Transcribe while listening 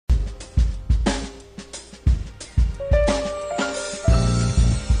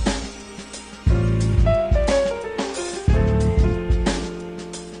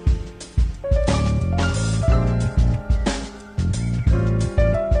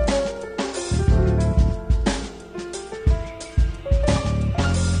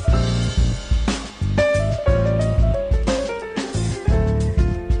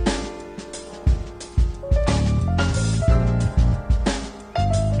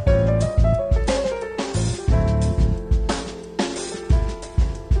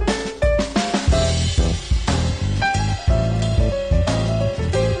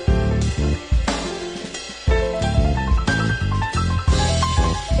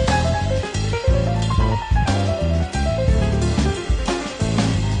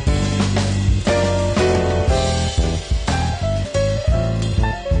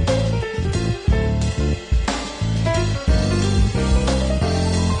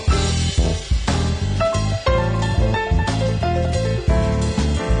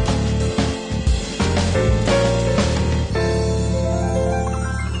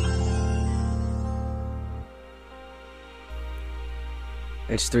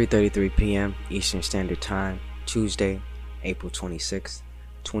It's 3:33 p.m. Eastern Standard Time, Tuesday, April 26th,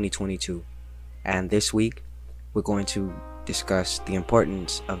 2022. And this week, we're going to discuss the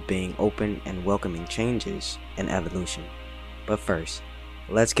importance of being open and welcoming changes and evolution. But first,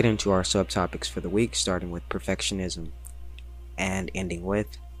 let's get into our subtopics for the week, starting with perfectionism and ending with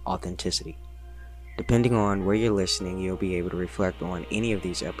authenticity. Depending on where you're listening, you'll be able to reflect on any of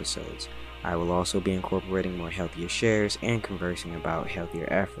these episodes. I will also be incorporating more healthier shares and conversing about healthier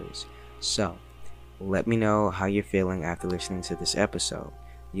efforts. So, let me know how you're feeling after listening to this episode.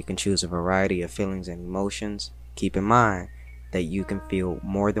 You can choose a variety of feelings and emotions. Keep in mind that you can feel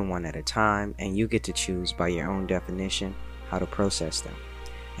more than one at a time, and you get to choose by your own definition how to process them.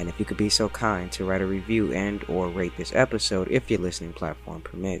 And if you could be so kind to write a review and or rate this episode if your listening platform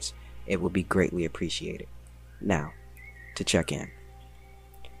permits, it would be greatly appreciated. Now, to check in.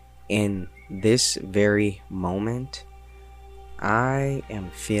 In this very moment, I am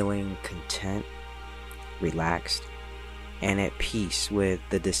feeling content, relaxed, and at peace with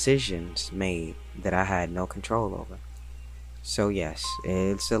the decisions made that I had no control over. So yes,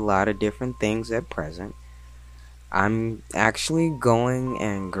 it's a lot of different things at present. I'm actually going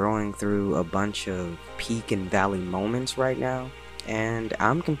and growing through a bunch of peak and valley moments right now, and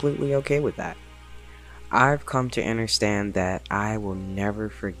I'm completely okay with that. I've come to understand that I will never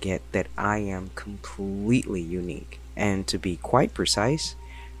forget that I am completely unique. And to be quite precise,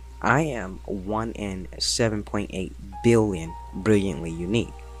 I am 1 in 7.8 billion brilliantly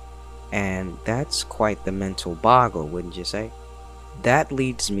unique. And that's quite the mental boggle, wouldn't you say? That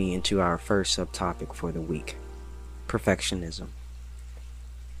leads me into our first subtopic for the week: perfectionism.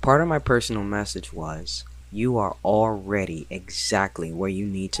 Part of my personal message was, you are already exactly where you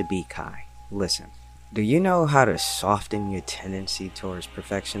need to be, Kai. Listen. Do you know how to soften your tendency towards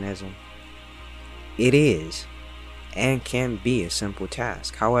perfectionism? It is and can be a simple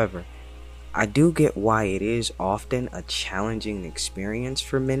task. However, I do get why it is often a challenging experience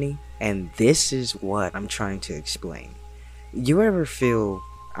for many, and this is what I'm trying to explain. You ever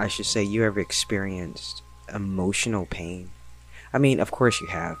experienced emotional pain? I mean, of course you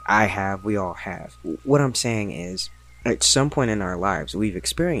have. I have. We all have. What I'm saying is, at some point in our lives, we've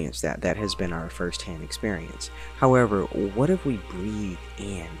experienced that. That has been our first-hand experience. However, what if we breathe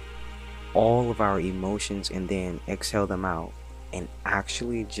in all of our emotions and then exhale them out and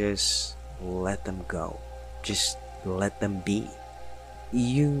actually just let them go? Just let them be.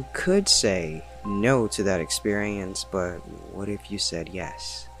 You could say no to that experience, but what if you said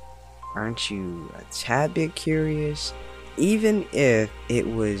yes? Aren't you a tad bit curious? Even if it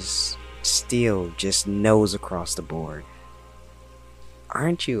was still just no's across the board.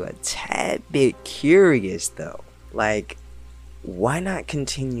 Aren't you a tad bit curious though? Like, why not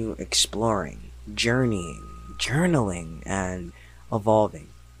continue exploring, journeying, journaling, and evolving?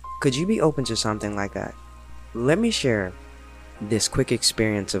 Could you be open to something like that? Let me share this quick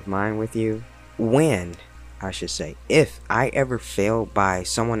experience of mine with you. If I ever failed by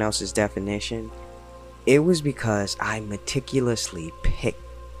someone else's definition, it was because I meticulously picked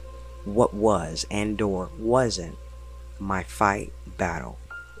what was and or wasn't my fight, battle,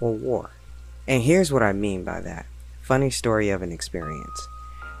 or war. And here's what I mean by that. Funny story of an experience.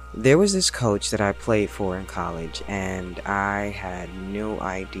 There was this coach that I played for in college, and I had no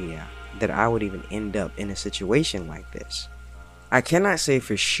idea that I would even end up in a situation like this. I cannot say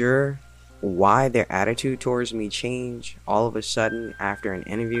for sure why their attitude towards me changed all of a sudden after an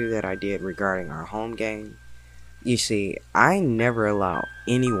interview that I did regarding our home game. You see, I never allow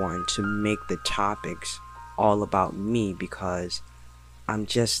anyone to make the topics all about me because I'm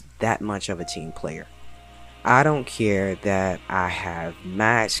just that much of a team player. I don't care that I have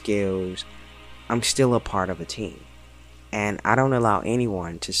mad skills, I'm still a part of a team. And I don't allow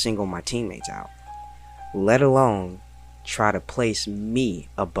anyone to single my teammates out, let alone try to place me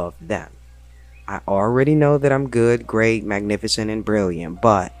above them. I already know that I'm good, great, magnificent, and brilliant,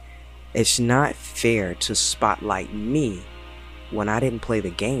 but it's not fair to spotlight me when I didn't play the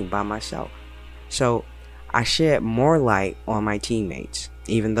game by myself. So I shed more light on my teammates,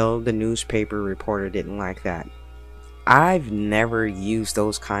 even though the newspaper reporter didn't like that. I've never used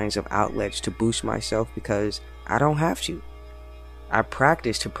those kinds of outlets to boost myself because I don't have to. I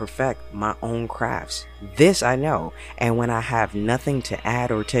practice to perfect my own crafts. This I know, and when I have nothing to add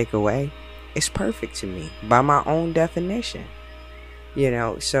or take away, it's perfect to me by my own definition.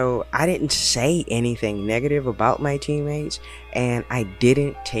 So I didn't say anything negative about my teammates, and I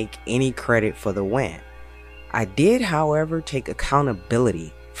didn't take any credit for the win. I did, however, take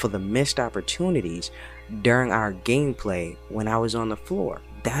accountability for the missed opportunities during our gameplay when I was on the floor.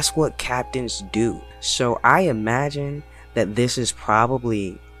 That's what captains do. So I imagine that this is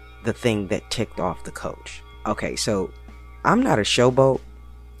probably the thing that ticked off the coach. Okay, so I'm not a showboat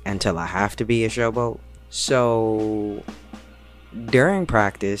until I have to be a showboat. So during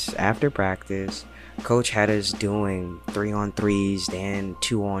practice, after practice, coach had us doing 3-on-3s, then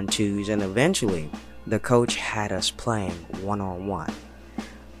 2-on-2s, and eventually the coach had us playing 1-on-1.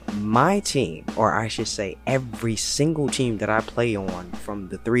 My team, or I should say every single team that I play on, from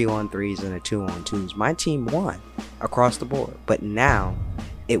the 3-on-3s and the 2-on-2s, my team won across the board. But now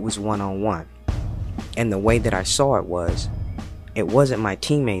it was 1-on-1. And the way that I saw it was, it wasn't my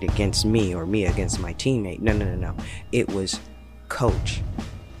teammate against me or me against my teammate. No. It was coach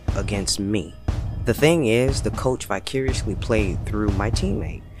against me. The thing is, the coach vicariously played through my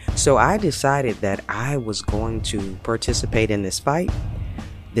teammate. So I decided that I was going to participate in this fight,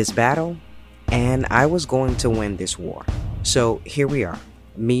 this battle, and I was going to win this war. So here we are,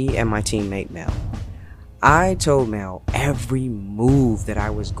 me and my teammate Mel. I told Mel every move that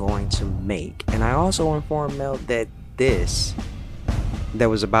I was going to make, and I also informed Mel that this that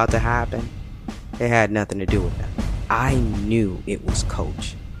was about to happen, it had nothing to do with them. I knew it was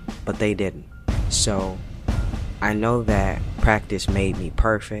coach, but they didn't. So I know that practice made me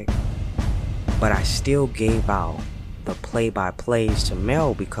perfect, but I still gave out the play-by-plays to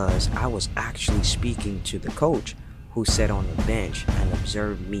Mel because I was actually speaking to the coach who sat on the bench and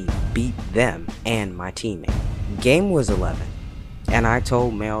observed me beat them and my teammate. Game was 11, and I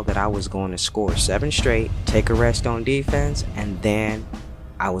told Mel that I was going to score 7 straight, take a rest on defense, and then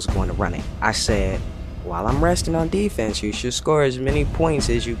I was going to run it. I said, while I'm resting on defense, you should score as many points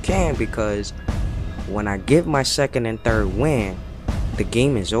as you can, because when I give my second and third win, the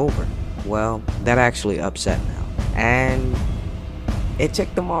game is over. Well, that actually upset Mel, and it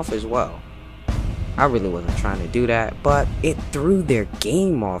ticked them off as well. I really wasn't trying to do that, but it threw their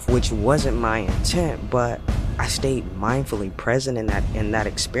game off, which wasn't my intent. But I stayed mindfully present in that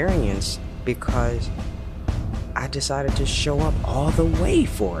experience because I decided to show up all the way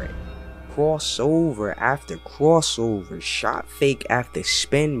for it. Crossover after crossover, shot fake after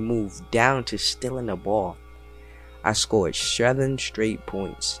spin move, down to stealing the ball. I scored 7 straight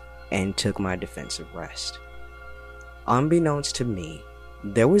points and took my defensive rest. Unbeknownst to me,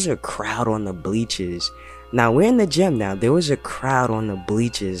 there was a crowd on the bleachers. Now we're in the gym now. There was a crowd on the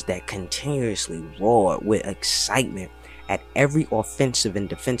bleachers that continuously roared with excitement at every offensive and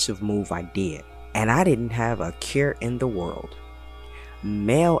defensive move I did. And I didn't have a care in the world.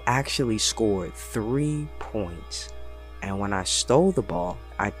 Mel actually scored 3 points. And when I stole the ball,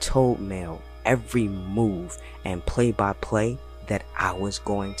 I told Mel every move and play-by-play that I was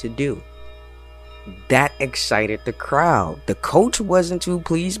going to do. That excited the crowd. The coach wasn't too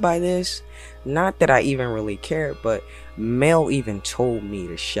pleased by this. Not that I even really cared, but Mel even told me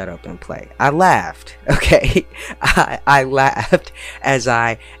to shut up and play. I laughed, okay? I laughed as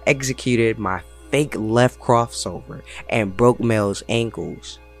I executed my fake left crossover and broke Mel's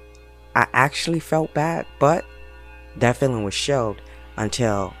ankles. I actually felt bad, but that feeling was shelved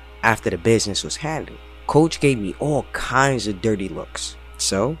until after the business was handled. Coach gave me all kinds of dirty looks.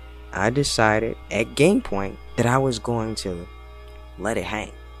 So I decided at game point that I was going to let it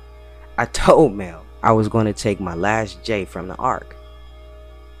hang. I told Mel I was going to take my last J from the arc.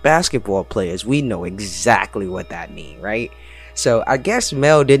 Basketball players, we know exactly what that means, right? So I guess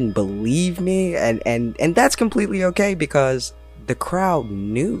Mel didn't believe me, and that's completely okay because the crowd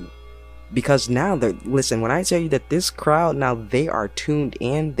knew. Because now listen, when I tell you that this crowd now, they are tuned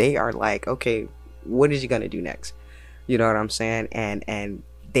in, they are like, okay, what is he gonna do next? You know what I'm saying? And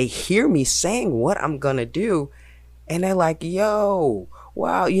they hear me saying what I'm gonna do, and they're like, yo,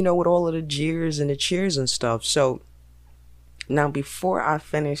 wow, you know, with all of the jeers and the cheers and stuff. So now before I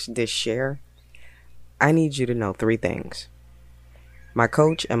finish this share, I need you to know 3 things. My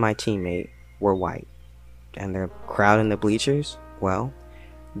coach and my teammate were white, and the crowd in the bleachers, well,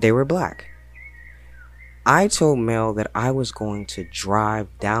 they were black. I told Mel that I was going to drive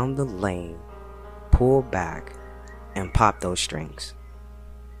down the lane, pull back, and pop those strings.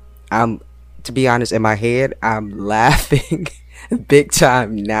 To be honest, in my head, I'm laughing big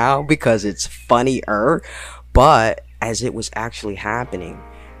time now because it's funnier, but as it was actually happening,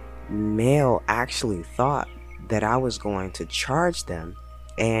 Mel actually thought that I was going to charge them,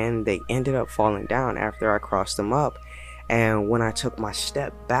 and they ended up falling down after I crossed them up. And when I took my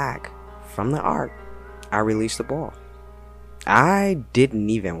step back from the arc, I released the ball. I didn't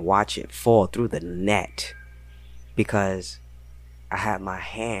even watch it fall through the net because I had my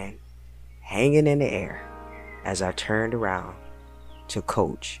hand hanging in the air as I turned around to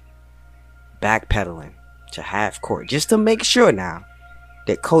coach, backpedaling to half court just to make sure now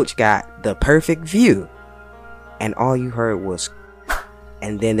that coach got the perfect view. and all you heard was,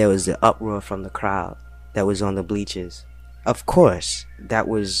 and then there was the uproar from the crowd that was on the bleachers. Of course, that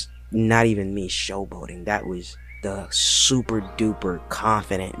was not even me showboating. That was the super duper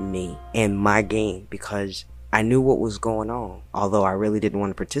confident me in my game, because I knew what was going on. Although I really didn't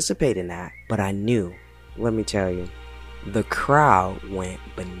want to participate in that, but I knew. Let me tell you, the crowd went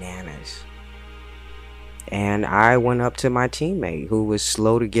bananas. And I went up to my teammate, who was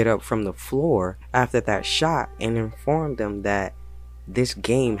slow to get up from the floor after that shot, and informed them that this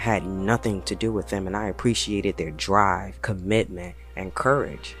game had nothing to do with them, and I appreciated their drive, commitment, and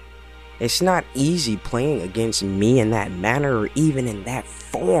courage. It's not easy playing against me in that manner, or even in that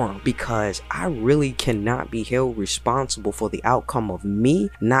form, because I really cannot be held responsible for the outcome of me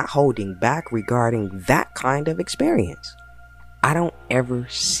not holding back regarding that kind of experience. I don't ever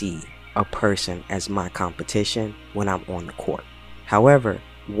see a person as my competition when I'm on the court. However,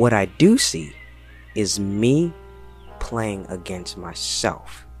 what I do see is me playing against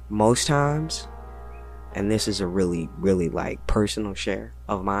myself. Most times, and this is a really like personal share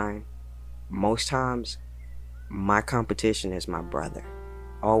of mine, most times my competition is my brother.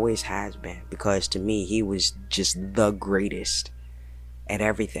 Always has been, because to me he was just the greatest at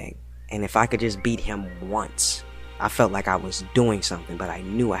everything, and if I could just beat him once, I felt like I was doing something. But I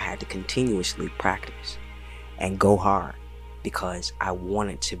knew I had to continuously practice and go hard, because I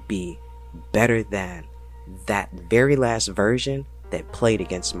wanted to be better than that very last version that played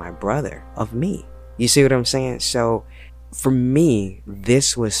against my brother of me. You see what I'm saying? So for me,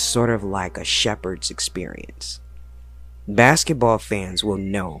 this was sort of like a shepherd's experience. Basketball fans will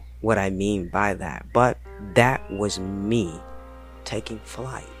know what I mean by that, but that was me taking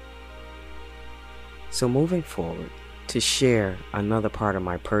flight. So moving forward, to share another part of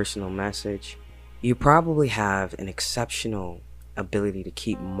my personal message, you probably have an exceptional ability to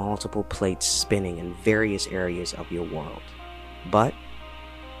keep multiple plates spinning in various areas of your world. But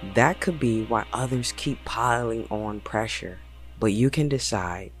that could be why others keep piling on pressure. But you can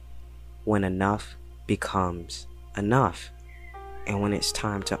decide when enough becomes enough, and when it's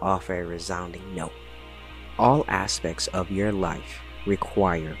time to offer a resounding no. All aspects of your life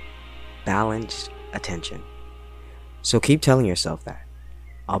require balanced attention. So keep telling yourself that.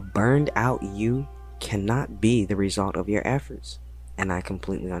 A burned out you cannot be the result of your efforts. And I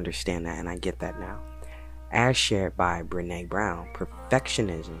completely understand that, and I get that now. As shared by Brené Brown,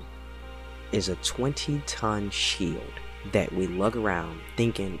 perfectionism is a 20-ton shield that we lug around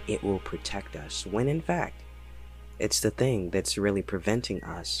thinking it will protect us, when in fact, it's the thing that's really preventing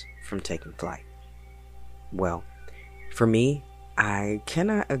us from taking flight. Well, for me, I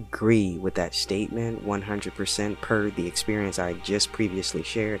cannot agree with that statement 100% per the experience I just previously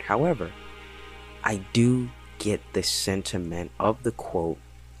shared. However, I do get the sentiment of the quote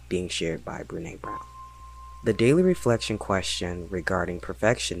being shared by Brené Brown. The daily reflection question regarding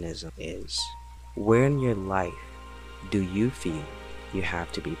perfectionism is, where in your life do you feel you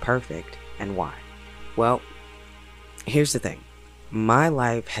have to be perfect, and why? Well, here's the thing. My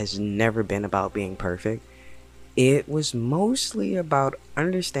life has never been about being perfect. It was mostly about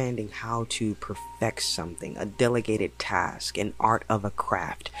understanding how to perfect something, a delegated task, an art of a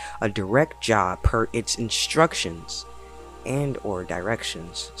craft, a direct job per its instructions and or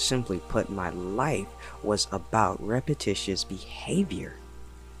directions. Simply put, my life was about repetitious behavior.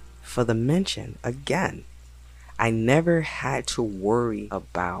 For the mention, again, I never had to worry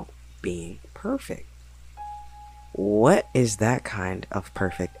about being perfect. What is that kind of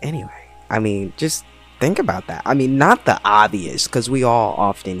perfect anyway? I mean, just think about that. I mean, not the obvious, because we all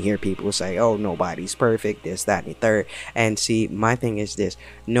often hear people say, oh, nobody's perfect, this, that, and the third. And see, my thing is this: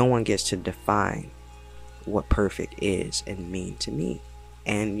 no one gets to define what perfect is and mean to me.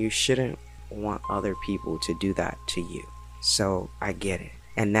 And you shouldn't want other people to do that to you. So I get it.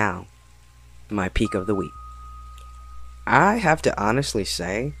 And now, my peak of the week. I have to honestly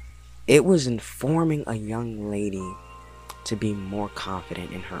say, it was informing a young lady to be more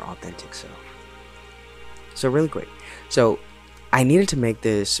confident in her authentic self. So really quick. So I needed to make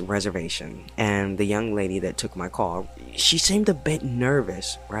this reservation, and the young lady that took my call, she seemed a bit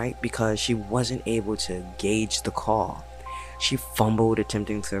nervous, right? Because she wasn't able to gauge the call. She fumbled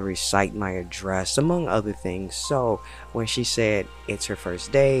attempting to recite my address, among other things. So when she said it's her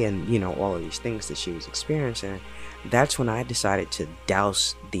first day and, all of these things that she was experiencing, that's when I decided to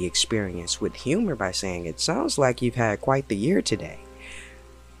douse the experience with humor by saying, it sounds like you've had quite the year today.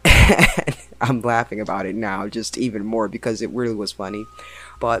 I'm laughing about it now just even more because it really was funny.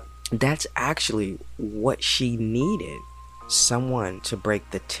 But that's actually what she needed, someone to break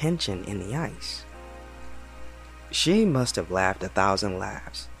the tension in the ice. She must have laughed 1,000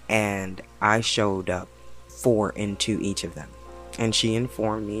 laughs, and I showed up 4 into each of them. And she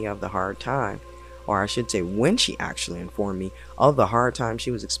informed me of the hard time, or I should say when she actually informed me of the hard time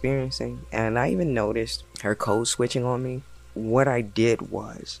she was experiencing, and I even noticed her code switching on me. What I did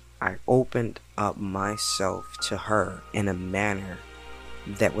was I opened up myself to her in a manner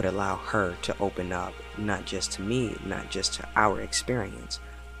that would allow her to open up, not just to me, not just to our experience,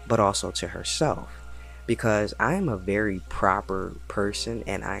 but also to herself. Because I'm a very proper person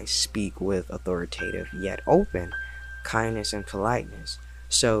and I speak with authoritative yet open kindness and politeness.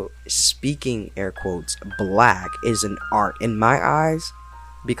 So speaking, air quotes, black is an art in my eyes,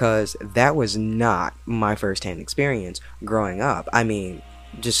 because that was not my first-hand experience growing up. I mean,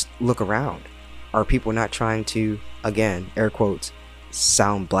 just look around. Are people not trying to, again, air quotes,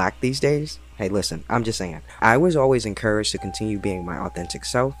 sound black these days? Hey, listen, I'm just saying. I was always encouraged to continue being my authentic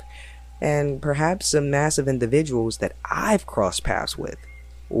self, and perhaps the mass of individuals that I've crossed paths with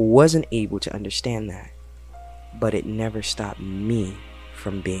wasn't able to understand that. But it never stopped me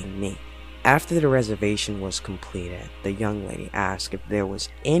from being me. After the reservation was completed, the young lady asked if there was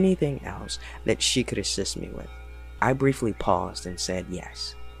anything else that she could assist me with. I briefly paused and said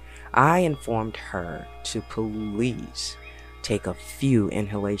yes. I informed her to please take a few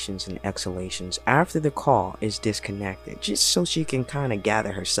inhalations and exhalations after the call is disconnected, just so she can kind of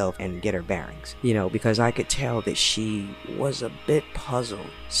gather herself and get her bearings, because I could tell that she was a bit puzzled.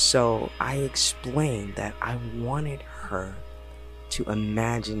 So I explained that I wanted her to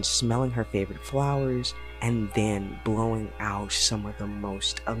imagine smelling her favorite flowers and then blowing out some of the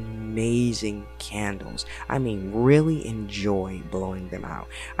most amazing candles. I mean, really enjoy blowing them out.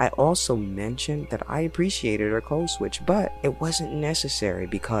 I also mentioned that I appreciated her code switch, but it wasn't necessary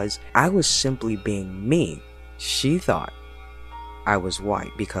because I was simply being me. She thought I was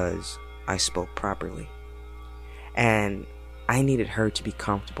white because I spoke properly, and I needed her to be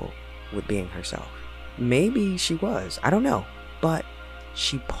comfortable with being herself. Maybe she was, I don't know, but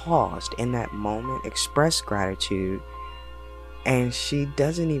she paused in that moment, expressed gratitude, and she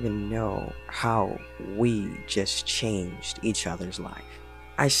doesn't even know how we just changed each other's life.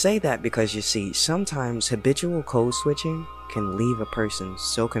 I say that because, you see, sometimes habitual code switching can leave a person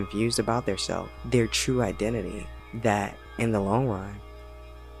so confused about theirself, their true identity, that in the long run,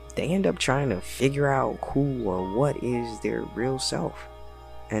 they end up trying to figure out who or what is their real self.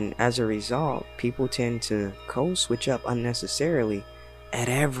 And as a result, people tend to code switch up unnecessarily at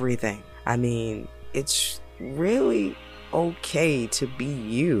everything. I mean, it's really okay to be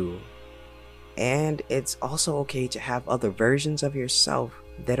you. And it's also okay to have other versions of yourself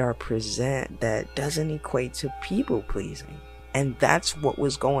that are present that doesn't equate to people pleasing. And that's what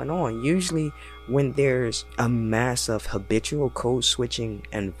was going on. Usually when there's a mass of habitual code switching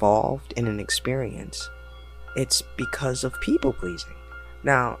involved in an experience, it's because of people pleasing.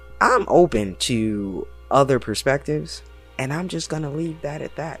 Now, I'm open to other perspectives, and I'm just gonna leave that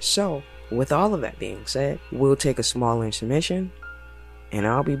at that. So, with all of that being said, we'll take a small intermission, and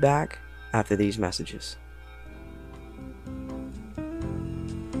I'll be back after these messages.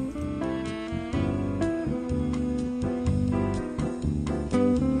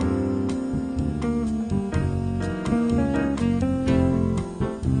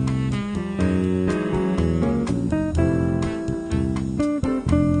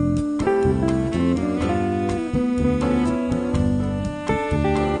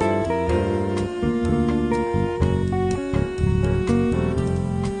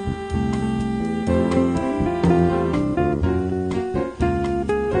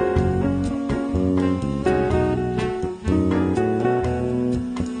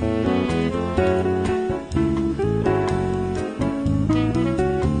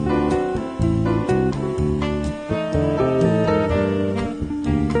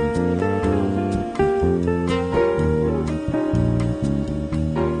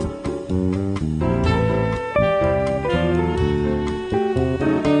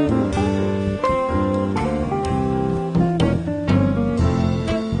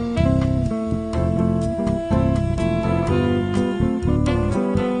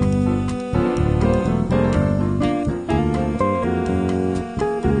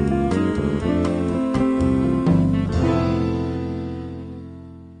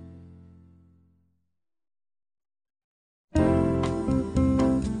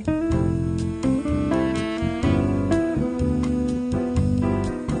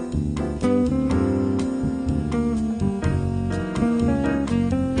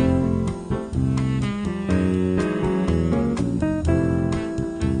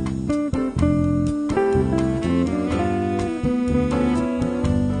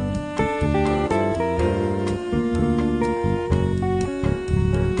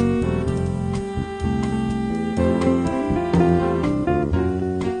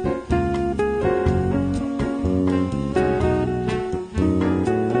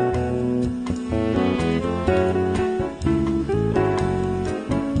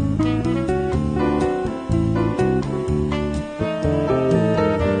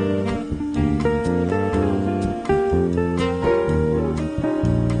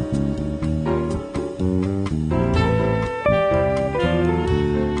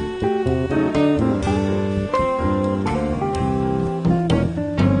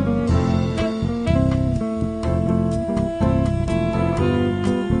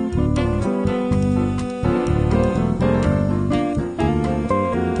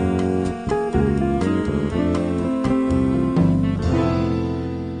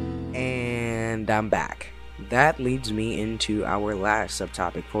 And I'm back. That leads me into our last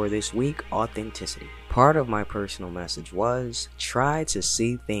subtopic for this week, authenticity. Part of my personal message was, try to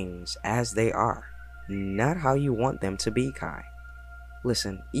see things as they are, not how you want them to be, Kai.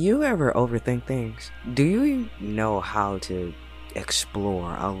 Listen, you ever overthink things? Do you know how to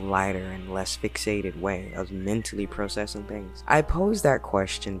explore a lighter and less fixated way of mentally processing things? I posed that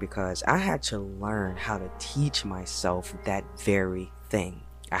question because I had to learn how to teach myself that very thing.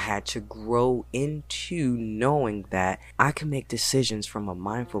 I had to grow into knowing that I can make decisions from a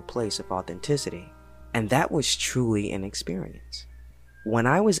mindful place of authenticity. And that was truly an experience. When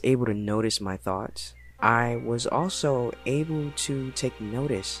I was able to notice my thoughts, I was also able to take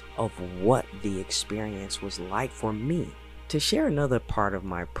notice of what the experience was like for me. To share another part of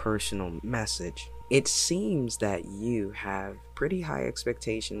my personal message, it seems that you have pretty high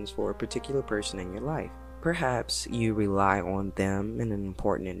expectations for a particular person in your life. Perhaps you rely on them in an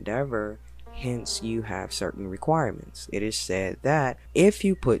important endeavor, hence you have certain requirements. It is said that if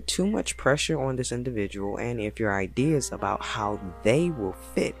you put too much pressure on this individual, and if your ideas about how they will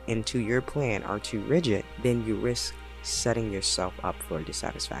fit into your plan are too rigid, then you risk setting yourself up for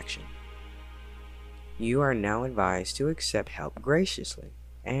dissatisfaction. You are now advised to accept help graciously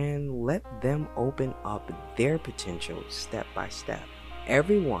and let them open up their potential step by step.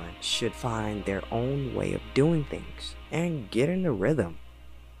 Everyone should find their own way of doing things and get in the rhythm.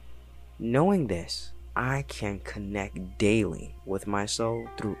 Knowing this, I can connect daily with my soul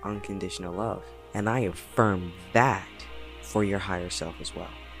through unconditional love, and I affirm that for your higher self as well.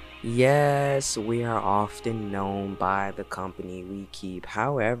 Yes, we are often known by the company we keep.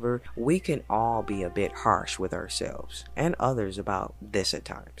 However, we can all be a bit harsh with ourselves and others about this at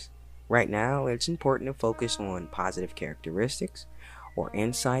times. Right now, it's important to focus on positive characteristics or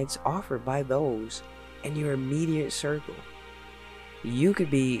insights offered by those in your immediate circle. You could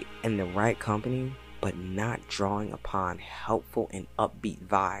be in the right company, but not drawing upon helpful and upbeat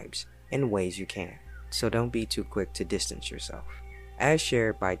vibes in ways you can. So don't be too quick to distance yourself. As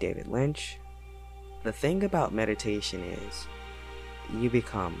shared by David Lynch, the thing about meditation is you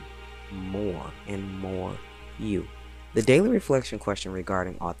become more and more you. The daily reflection question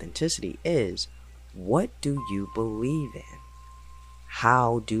regarding authenticity is, what do you believe in?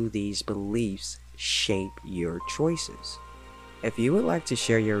 How do these beliefs shape your choices? If you would like to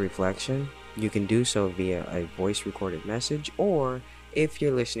share your reflection, you can do so via a voice recorded message, or if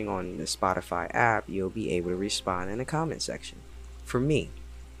you're listening on the Spotify app, you'll be able to respond in the comment section. For me,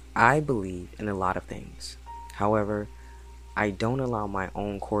 I believe in a lot of things. However, I don't allow my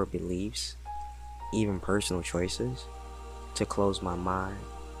own core beliefs, even personal choices, to close my mind,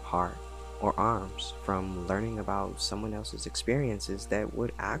 heart, or arms from learning about someone else's experiences that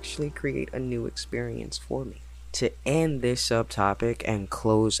would actually create a new experience for me. To end this subtopic and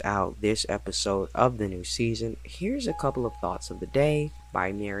close out this episode of the new season, here's a couple of thoughts of the day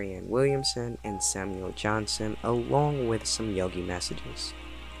by Marianne Williamson and Samuel Johnson, along with some yogi messages.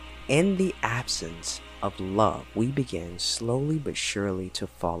 In the absence of love, we begin slowly but surely to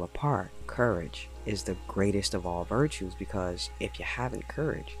fall apart. Courage is the greatest of all virtues, because if you haven't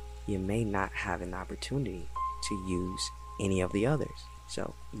courage, you may not have an opportunity to use any of the others.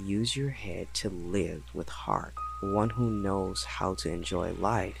 So use your head to live with heart. One who knows how to enjoy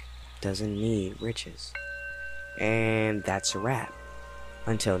life doesn't need riches. And that's a wrap.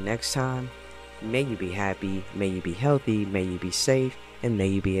 Until next time, may you be happy, may you be healthy, may you be safe, and may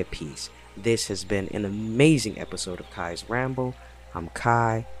you be at peace. This has been an amazing episode of Kai's Ramble. I'm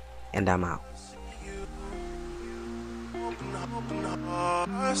Kai, and I'm out.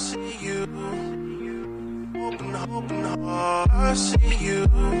 I see you. Open up, I see you.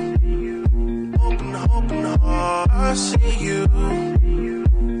 Open up, I see you.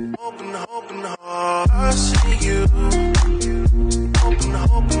 Open up, I see you. Open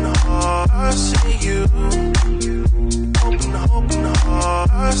up, I see you. Open up, I see you. Open up,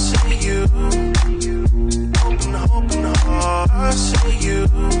 I see you. Open up.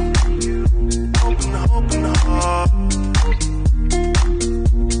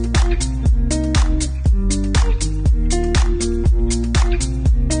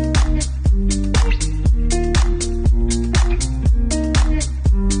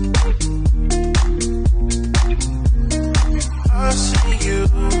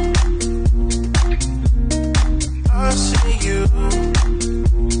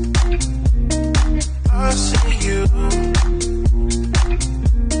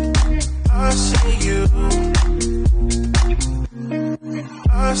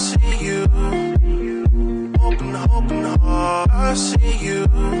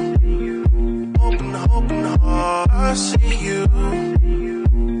 I see you.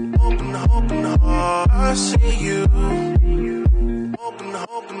 Open up. heart. I see you. Open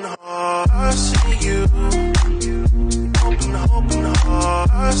heart. I see you. Open heart.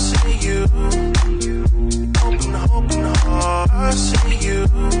 I see you. Open heart. I see you.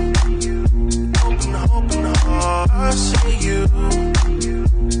 Open heart. I see you.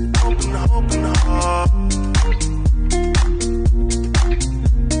 Open heart.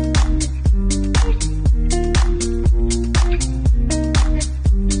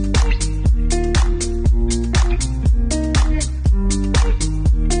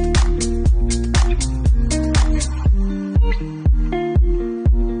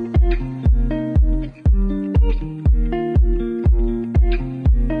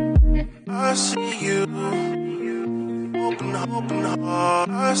 I see you. Open heart.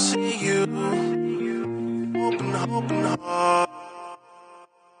 I see you. Open heart.